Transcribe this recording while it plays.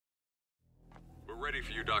ready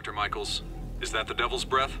for you, Dr. Michaels. Is that the Devil's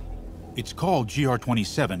Breath? It's called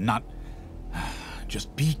GR-27, not...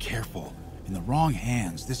 Just be careful. In the wrong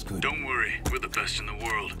hands, this could... Don't worry, we're the best in the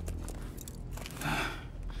world.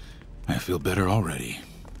 I feel better already.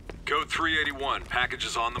 Code 381, package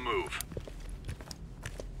is on the move.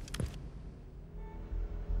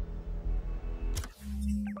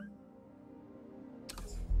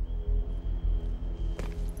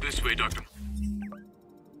 This way, Dr.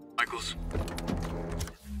 Michaels.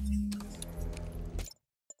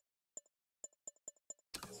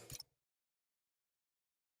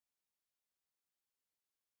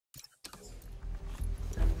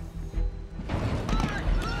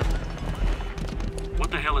 What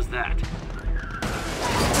the hell is that?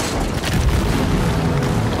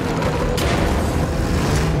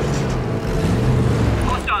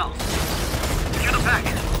 Hostiles! Secure the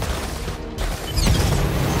package!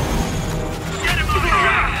 Get him over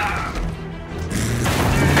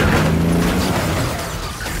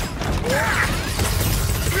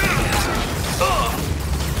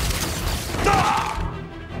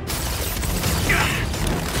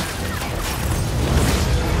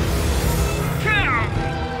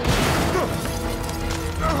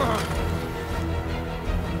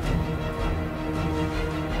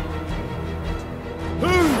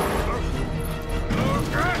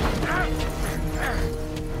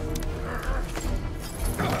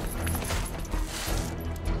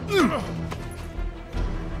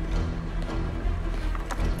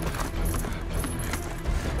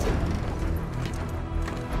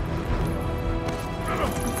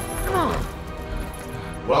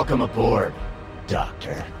Welcome aboard,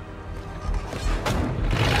 Doctor.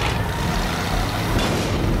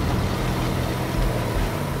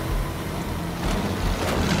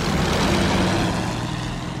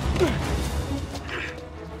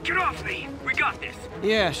 Get off me! We got this!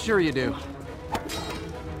 Yeah, sure you do.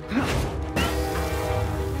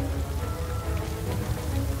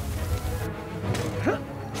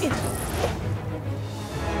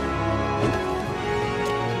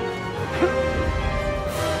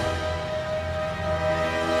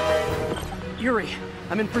 Yuri,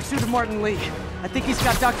 I'm in pursuit of Martin Lee. I think he's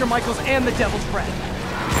got Dr. Michaels and the Devil's Breath.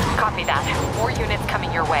 Copy that. More units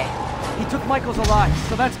coming your way. He took Michaels alive,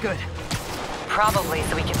 so that's good. Probably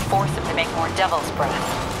so we can force him to make more Devil's Breath.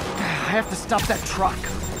 I have to stop that truck.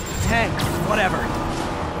 Tank, whatever.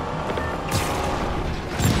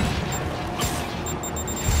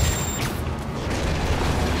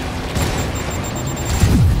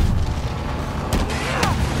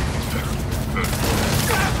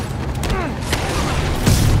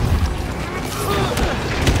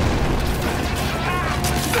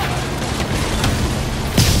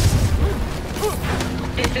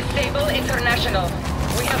 This is Sable International.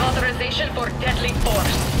 We have authorization for deadly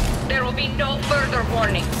force. There will be no further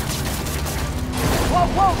warning. Whoa,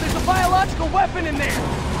 whoa, there's a biological weapon in there!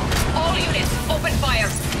 All units, open fire.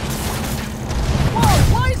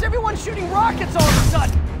 Whoa, why is everyone shooting rockets all of a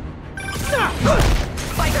sudden?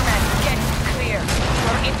 Spider-Man, get clear.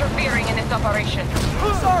 You're interfering in this operation.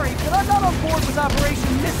 Sorry, but I'm not on board with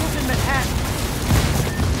Operation Missiles in Manhattan.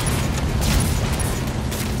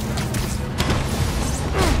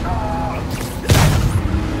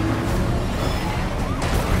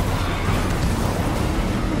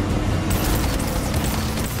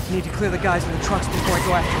 Need to clear the guys in the trucks before I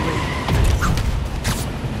go after Lee.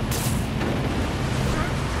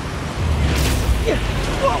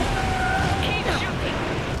 Whoa! Keep shooting.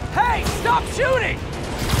 Hey, stop shooting!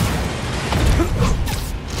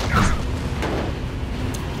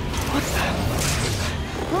 What's that?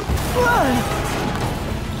 Blood!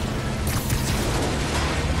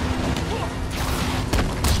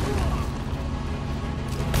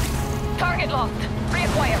 Target locked.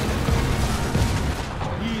 Reacquire.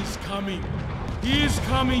 He is coming. He is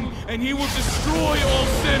coming, and he will destroy all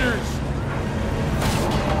sinners.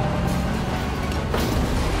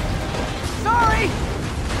 Sorry!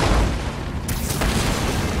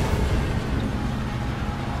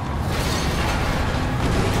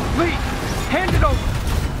 Lee, hand it over!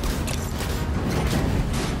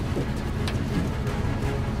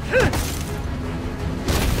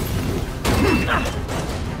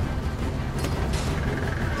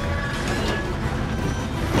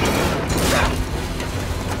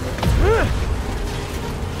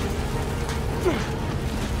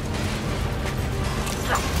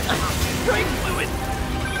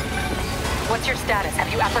 What's your status?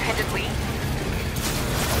 Have you apprehended Lee?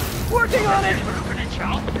 Working on it!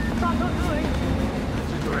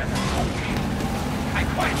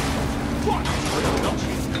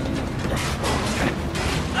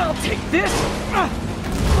 I'll take this!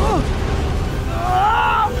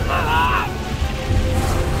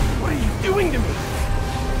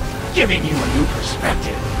 giving you a new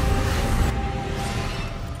perspective.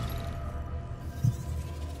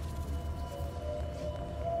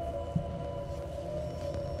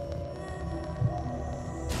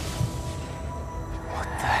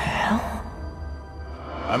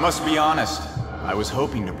 I must be honest, I was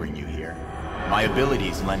hoping to bring you here. My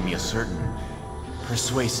abilities lend me a certain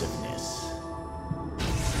persuasiveness.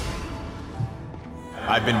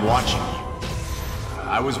 I've been watching you.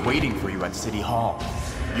 I was waiting for you at City Hall.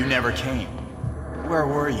 You never came. Where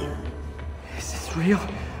were you? Is this real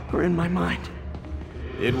or in my mind?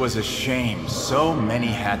 It was a shame so many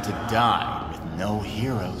had to die with no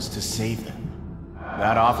heroes to save them.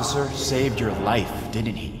 That officer saved your life,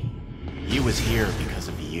 didn't he? He was here because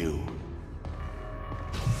of you.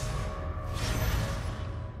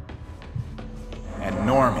 And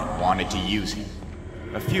Norman wanted to use him.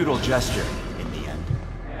 A futile gesture, in the end.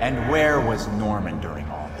 And where was Norman during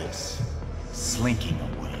all this? Slinking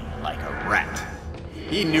away like a rat.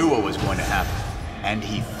 He knew what was going to happen, and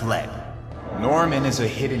he fled. Norman is a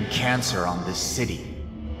hidden cancer on this city.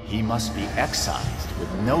 He must be excised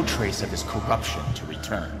with no trace of his corruption to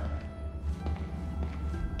return.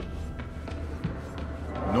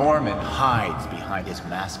 Norman hides behind his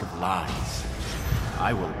mask of lies.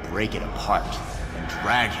 I will break it apart and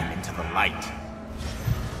drag him into the light.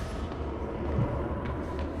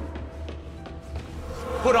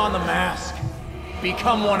 Put on the mask.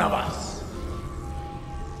 Become one of us.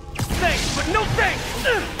 Thanks, but no thanks!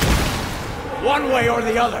 One way or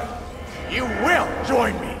the other, you will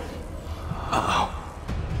join me. Uh-oh.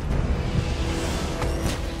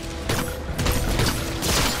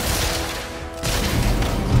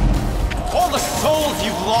 All the souls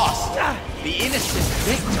you've lost, the innocent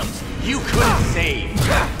victims you couldn't save.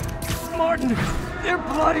 Martin, their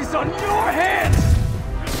blood is on your hands!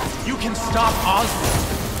 You can stop Osborn.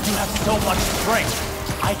 You have so much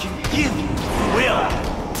strength. I can give you will.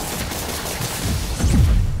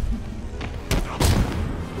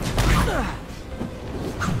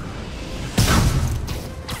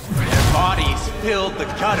 Their bodies filled the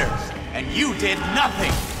gutters, and you did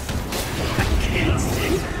nothing. I can't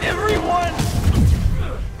save everyone!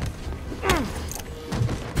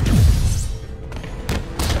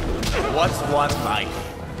 What's one life?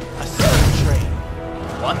 A silver train.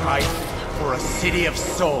 One life for a city of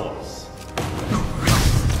souls.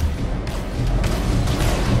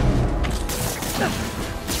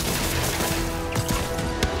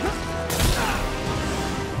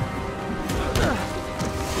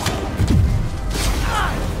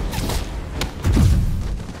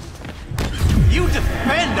 You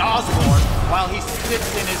defend Osborn while he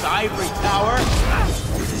sits in his ivory tower?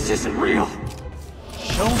 This isn't real.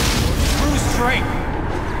 Show me your true strength.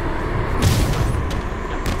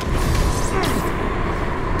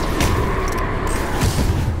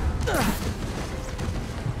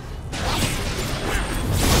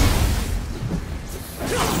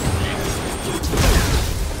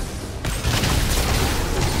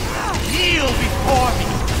 Kneel before me.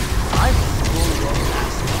 I will pull your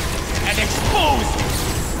mask and expose you.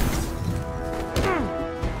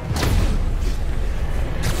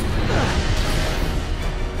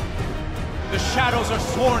 The shadows are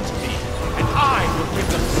sworn to me, and I will give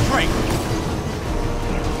them strength.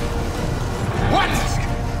 What?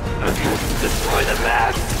 Destroy the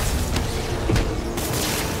mask!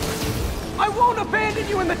 I won't abandon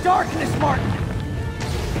you in the darkness, Martin!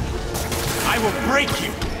 I will break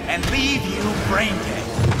you and leave you brain dead.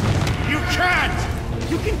 You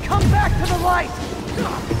can't! You can come back to the light!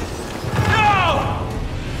 No!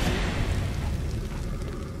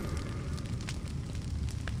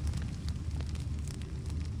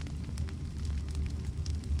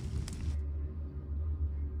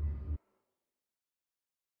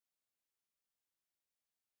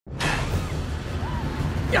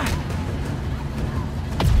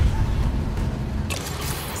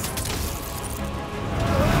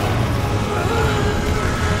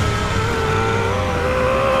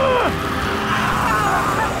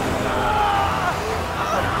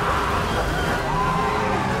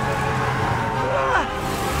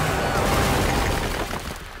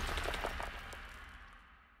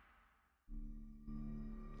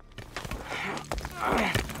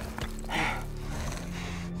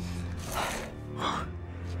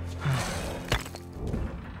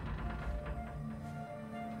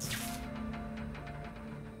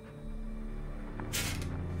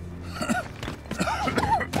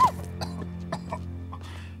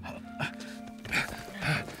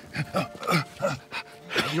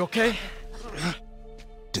 You okay?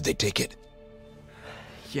 Did they take it?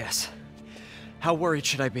 Yes. How worried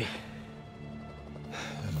should I be?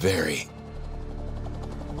 Very.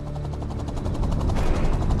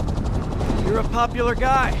 You're a popular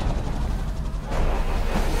guy.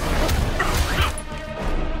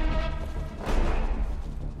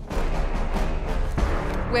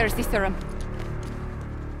 Where's the serum?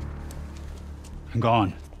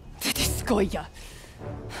 Gone. This Goya.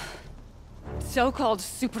 So-called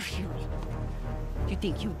superhero. You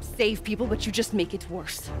think you save people, but you just make it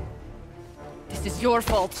worse. This is your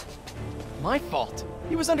fault. My fault?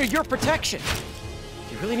 He was under your protection.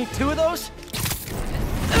 You really need 2 of those?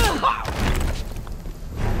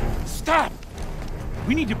 Stop!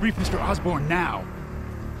 We need to brief Mr. Osborn now.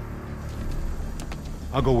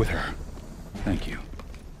 I'll go with her. Thank you.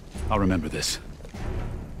 I'll remember this.